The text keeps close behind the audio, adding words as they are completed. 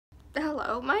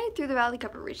hello, my Through the Valley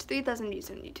cover reached 3,000 views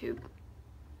on YouTube.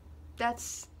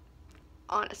 That's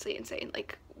honestly insane.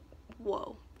 Like,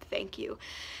 whoa, thank you.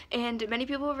 And many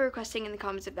people were requesting in the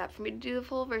comments of that for me to do the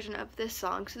full version of this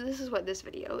song, so this is what this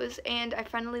video is. And I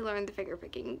finally learned the finger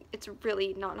picking. It's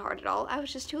really not hard at all. I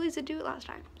was just too lazy to do it last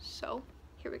time. So,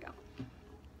 here we go.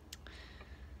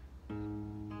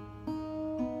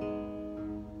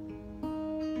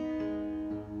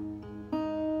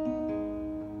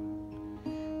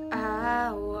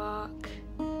 I walk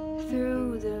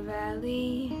through the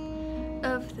valley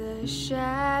of the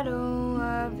shadow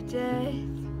of death,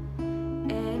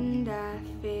 and I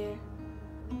fear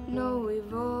no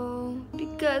evil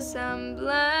because I'm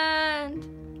blind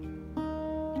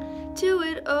to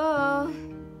it all.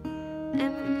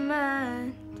 And my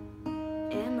mind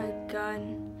and my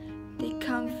gun, they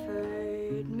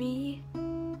comfort me,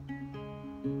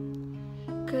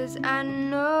 'cause I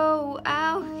know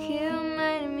I'll kill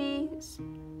my enemies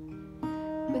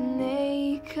when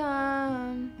they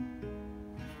come.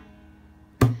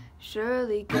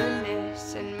 Surely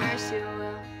goodness and mercy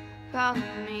will follow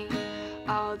me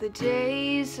all the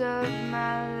days of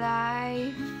my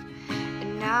life,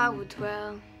 and I will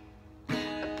dwell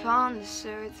upon this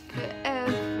earth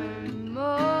forevermore.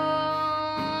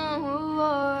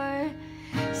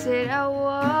 Said I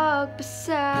walk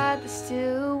beside the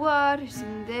still waters,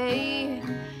 and they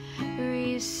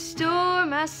restore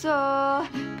my soul,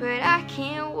 but I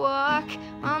can't walk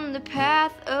on the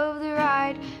path of the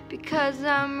right because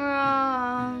I'm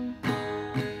wrong.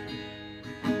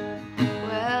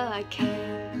 Well, I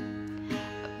came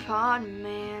upon a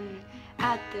man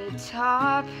at the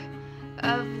top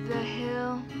of the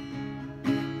hill,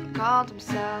 called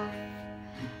himself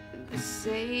the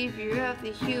savior of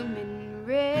the human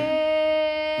race.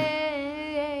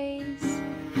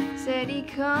 Said he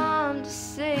come to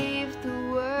save the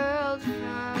world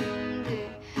from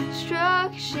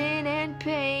destruction and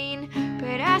pain,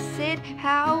 but I said,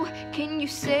 how can you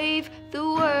save the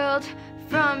world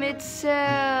from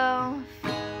itself?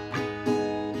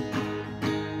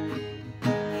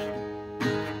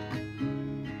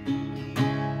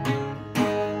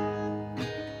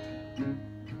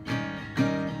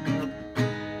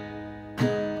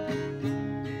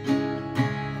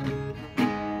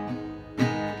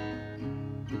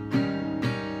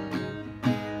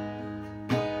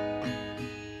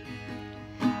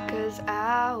 'Cause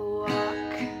I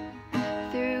walk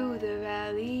through the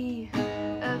valley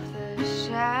of the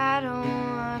shadow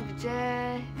of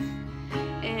death,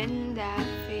 and I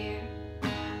fear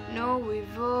no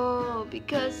evil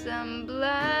because I'm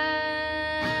blind.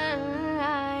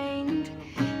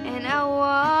 And I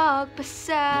walk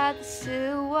beside the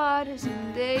still waters,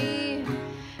 and they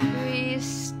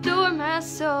restore my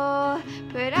soul,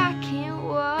 but I can't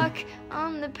walk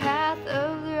on the path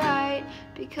of the right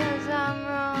because I'm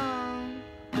wrong.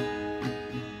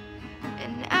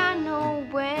 And I know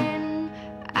when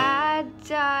I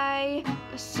die,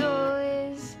 my soul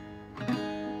is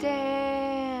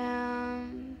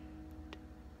damned.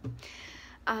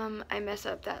 I mess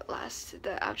up that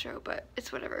the outro, but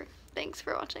it's whatever. Thanks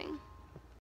for watching.